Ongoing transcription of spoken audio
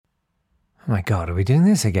Oh my God, are we doing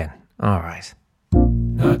this again? All right.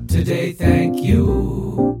 Not today, thank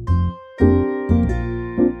you.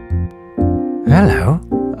 Hello.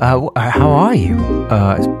 How are you?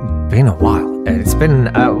 It's been a while. It's been,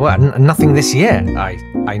 nothing this year,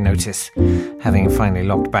 I notice, having finally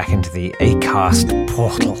logged back into the Acast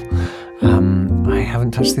portal. I haven't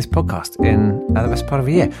touched this podcast in the best part of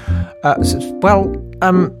a year.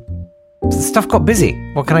 Stuff got busy.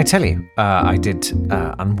 What can I tell you? I did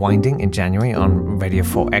Unwinding in January on Radio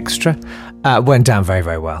 4 Extra. Went down very,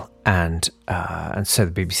 very well. And so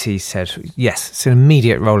the BBC said, yes, it's an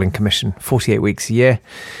immediate rolling commission, 48 weeks a year.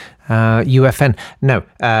 UFN. No,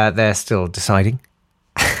 they're still deciding.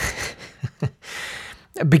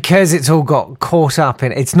 Because it's all got caught up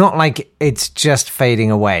in... It's not like it's just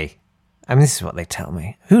fading away. I mean, this is what they tell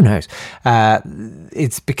me. Who knows?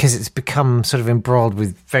 It's because it's become sort of embroiled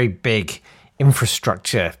with very big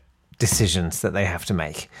infrastructure decisions that they have to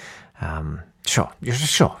make. Sure. It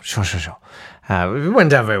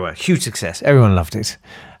went down very well. Huge success. Everyone loved it.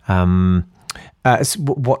 So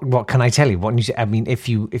what can I tell you? If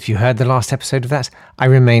you heard the last episode of that, I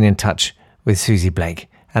remain in touch with Susie Blake,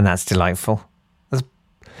 and that's delightful. That's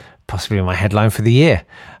possibly my headline for the year.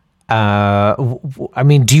 What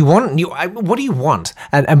do you want?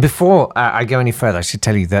 And before I go any further, I should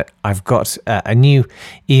tell you that I've got a new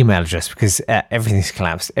email address because everything's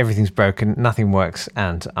collapsed, everything's broken, nothing works,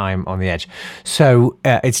 and I'm on the edge. So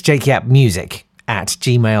it's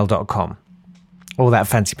jakeyapmusic@gmail.com. All that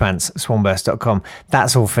fancy pants, swanburst.com.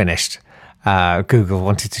 That's all finished. Google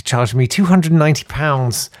wanted to charge me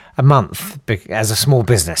 £290 a month as a small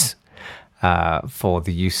business. For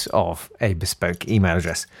the use of a bespoke email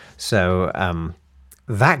address. So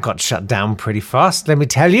that got shut down pretty fast, let me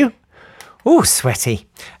tell you. Oh, sweaty.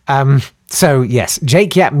 So yes,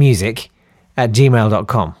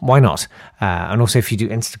 jakeyapmusic@gmail.com. Why not? And also if you do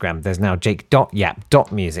Instagram, there's now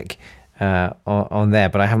jake.yap.music on there,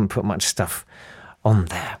 but I haven't put much stuff on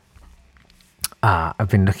there. I've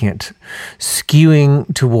been looking at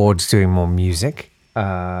skewing towards doing more music.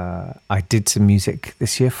 I did some music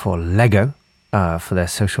this year for Lego for their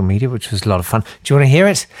social media, which was a lot of fun. Do you want to hear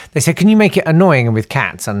it? They said, can you make it annoying and with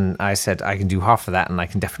cats? And I said, I can do half of that and I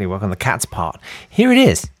can definitely work on the cats part. Here it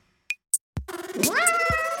is.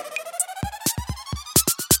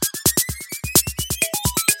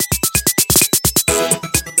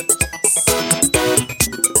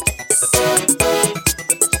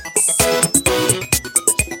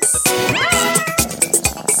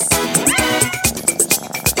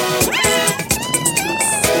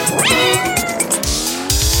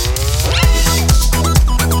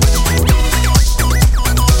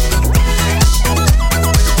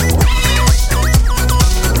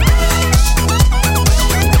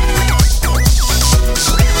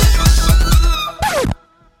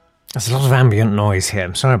 There's a lot of ambient noise here.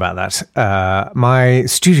 I'm sorry about that. My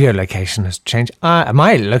studio location has changed.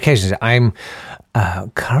 My location is I'm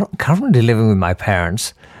currently living with my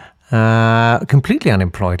parents, completely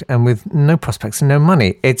unemployed and with no prospects and no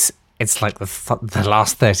money. It's like the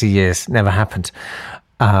last 30 years never happened.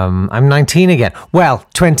 I'm 19 again. Well,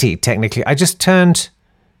 20 technically. I just turned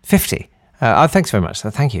 50. Thanks very much.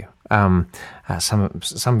 Thank you. Some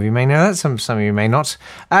of you may know that. Some of you may not.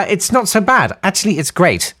 It's not so bad. Actually, it's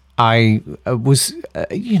great. I was,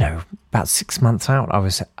 about 6 months out, I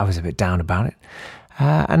was a bit down about it.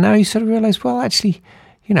 And now you sort of realise, well, actually,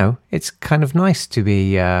 it's kind of nice to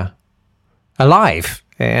be alive.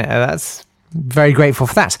 That's very grateful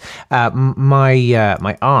for that.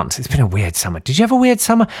 My aunt, it's been a weird summer. Did you have a weird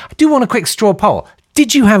summer? I do want a quick straw poll.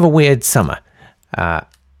 Did you have a weird summer?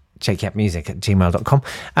 jakeyapmusic@gmail.com.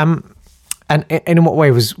 And in what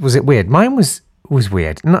way was it weird? Mine was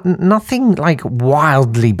weird. Nothing like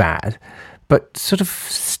wildly bad, but sort of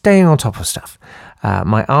staying on top of stuff.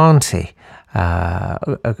 My auntie,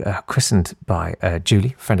 christened by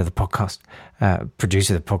Julie, friend of the podcast,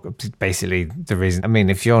 producer of the podcast, basically the reason. I mean,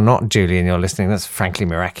 if you're not Julie and you're listening, that's frankly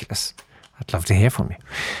miraculous. I'd love to hear from you.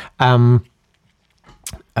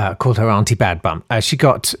 Called her Auntie Bad Bum. She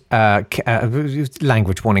got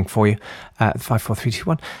language warning for you.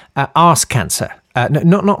 54321. Arse cancer.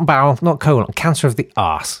 Not bowel, not colon. Cancer of the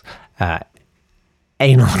arse.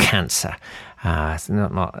 Anal cancer. Well,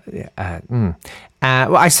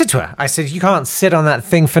 I said to her, you can't sit on that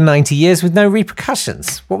thing for 90 years with no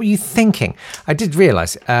repercussions. What were you thinking? I did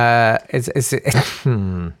realise. I was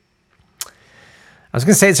going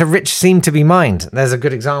to say it's a rich seam to be mined. There's a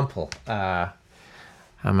good example. I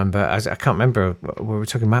can't remember what we were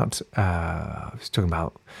talking about. I was talking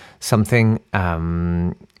about something,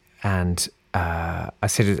 and I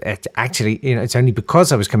said, actually, it's only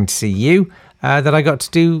because I was coming to see you that I got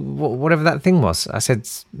to do whatever that thing was. I said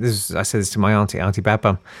this to my Auntie Bad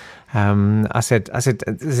Bum. I said, this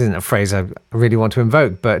isn't a phrase I really want to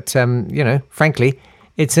invoke, but, frankly,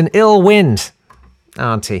 it's an ill wind,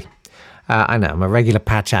 Auntie. I know, I'm a regular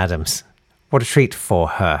Patch Adams. What a treat for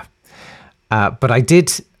her. But I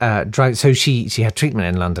did drive. So she had treatment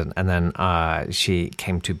in London, and then she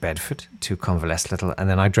came to Bedford to convalesce a little, and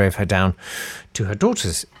then I drove her down to her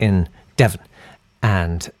daughter's in Devon,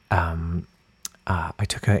 and I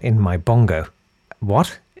took her in my Bongo.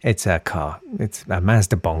 What? It's a car. It's a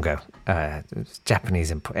Mazda Bongo. It's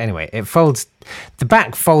Japanese import. Anyway, the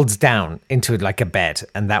back folds down into like a bed,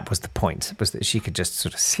 and that was the point, was that she could just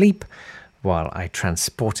sort of sleep while I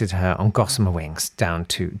transported her on gossamer wings down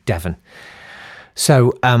to Devon.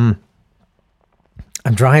 So I'm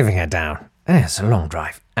driving her down, and it's a long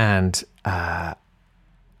drive, and I'm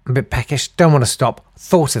a bit peckish, don't want to stop.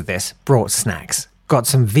 Thought of this, brought snacks, got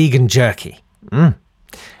some vegan jerky. And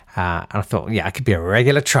I thought, I could be a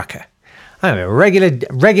regular trucker. I'm a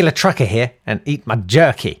regular trucker here and eat my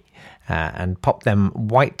jerky and pop them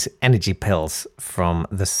white energy pills from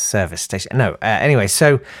the service station. No, anyway,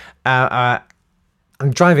 so I'm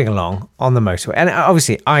driving along on the motorway, and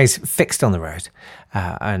obviously eyes fixed on the road,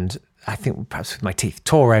 and I think perhaps with my teeth,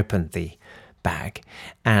 tore open the bag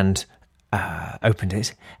and opened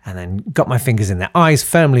it, and then got my fingers in there, eyes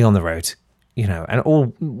firmly on the road, and all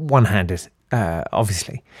one-handed,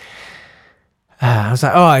 obviously. I was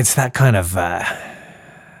like, oh, it's that kind of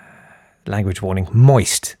language warning,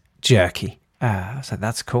 moist jerky. I was like,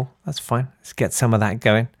 that's cool, that's fine, let's get some of that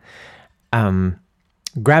going.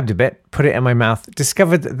 Grabbed a bit, put it in my mouth,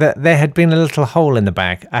 discovered that there had been a little hole in the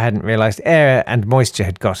bag. I hadn't realised air and moisture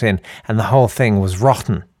had got in, and the whole thing was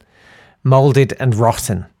rotten, moulded and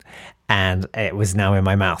rotten, and it was now in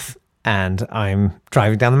my mouth. And I'm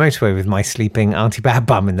driving down the motorway with my sleeping Auntie Bad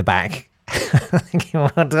Bum in the back, thinking,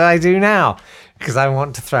 what do I do now? Because I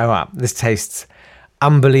want to throw up. This tastes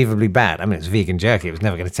unbelievably bad. I mean, it's vegan jerky. It was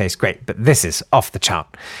never going to taste great, but this is off the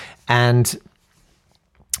chart. And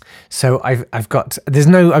so I've got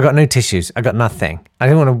no tissues. I got nothing. I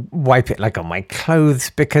don't want to wipe it like on my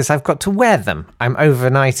clothes because I've got to wear them. I'm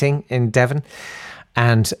overnighting in Devon,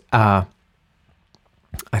 and I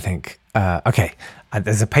think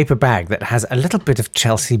there's a paper bag that has a little bit of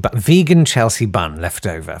vegan Chelsea bun left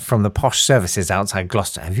over from the posh services outside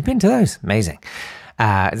Gloucester. Have you been to those? Amazing.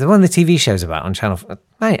 It's one of the TV shows about on Channel 4.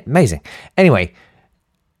 Amazing. Anyway,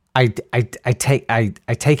 I take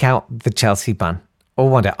out the Chelsea bun. All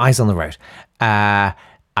wonder, eyes on the road. I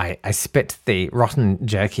spit the rotten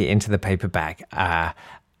jerky into the paper bag.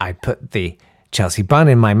 I put the Chelsea bun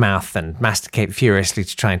in my mouth and masticate furiously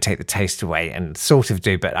to try and take the taste away, and sort of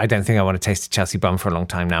do, but I don't think I want to taste a Chelsea bun for a long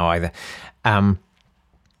time now either. And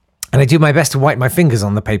I do my best to wipe my fingers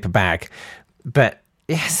on the paper bag, but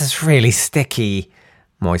yes, it's really sticky,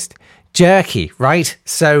 moist jerky, right?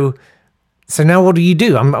 So now what do you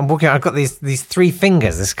do? I'm walking. I've got these three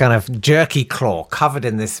fingers, this kind of jerky claw covered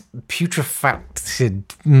in this putrefacted,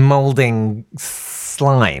 moulding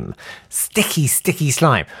slime, sticky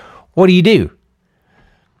slime. What do you do?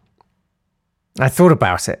 I thought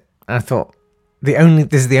about it. I thought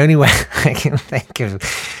this is the only way I can think of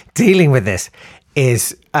dealing with this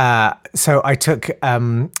is so I took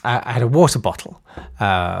I had a water bottle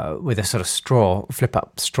with a sort of flip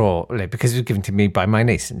up straw lid, because it was given to me by my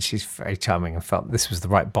niece, and she's very charming and felt this was the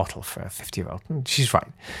right bottle for a 50-year-old. She's right,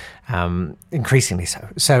 increasingly so.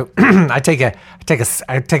 So I take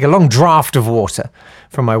a long draught of water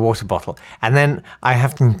from my water bottle, and then I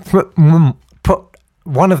have to put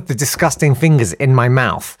one of the disgusting fingers in my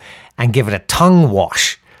mouth and give it a tongue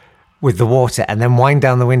wash with the water, and then wind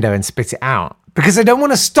down the window and spit it out. Because I don't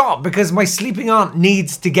want to stop, because my sleeping aunt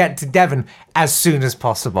needs to get to Devon as soon as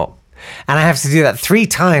possible. And I have to do that 3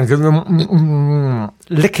 times,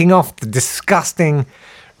 licking off the disgusting,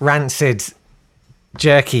 rancid,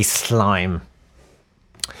 jerky slime.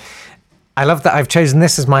 I love that I've chosen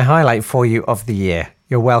this as my highlight for you of the year.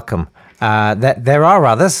 You're welcome. There are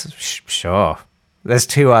others. Sure. There's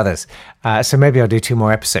 2 others. So maybe I'll do 2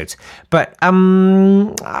 more episodes. But I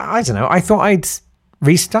don't know. I thought I'd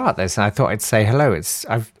restart this, and I thought I'd say hello.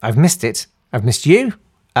 I've missed it. I've missed you.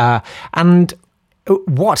 And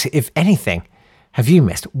what, if anything, have you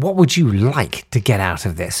missed? What would you like to get out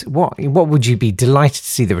of this? What would you be delighted to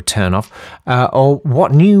see the return of? Or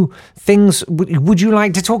what new things would you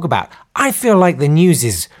like to talk about? I feel like the news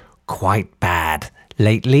is quite bad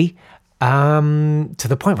lately, to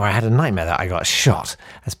the point where I had a nightmare that I got shot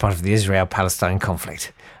as part of the Israel-Palestine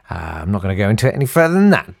conflict. I'm not going to go into it any further than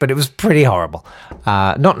that, but it was pretty horrible.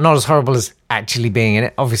 Not as horrible as actually being in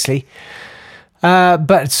it, obviously.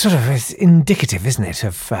 But sort of it's indicative, isn't it,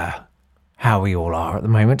 of how we all are at the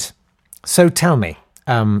moment. So tell me,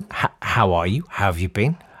 how are you? How have you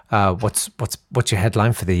been? What's your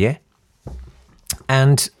headline for the year?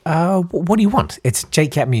 And what do you want? It's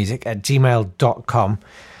jcatmusic@gmail.com.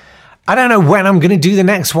 I don't know when I'm going to do the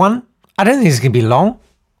next one. I don't think it's going to be long.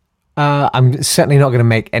 I'm certainly not going to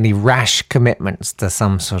make any rash commitments to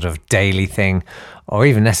some sort of daily thing or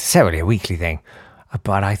even necessarily a weekly thing.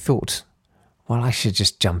 But I thought, well, I should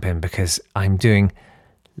just jump in because I'm doing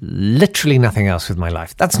literally nothing else with my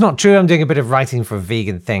life. That's not true. I'm doing a bit of writing for a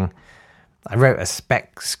vegan thing. I wrote a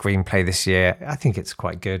spec screenplay this year. I think it's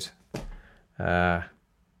quite good.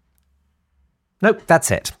 Nope, that's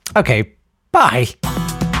it. Okay, bye.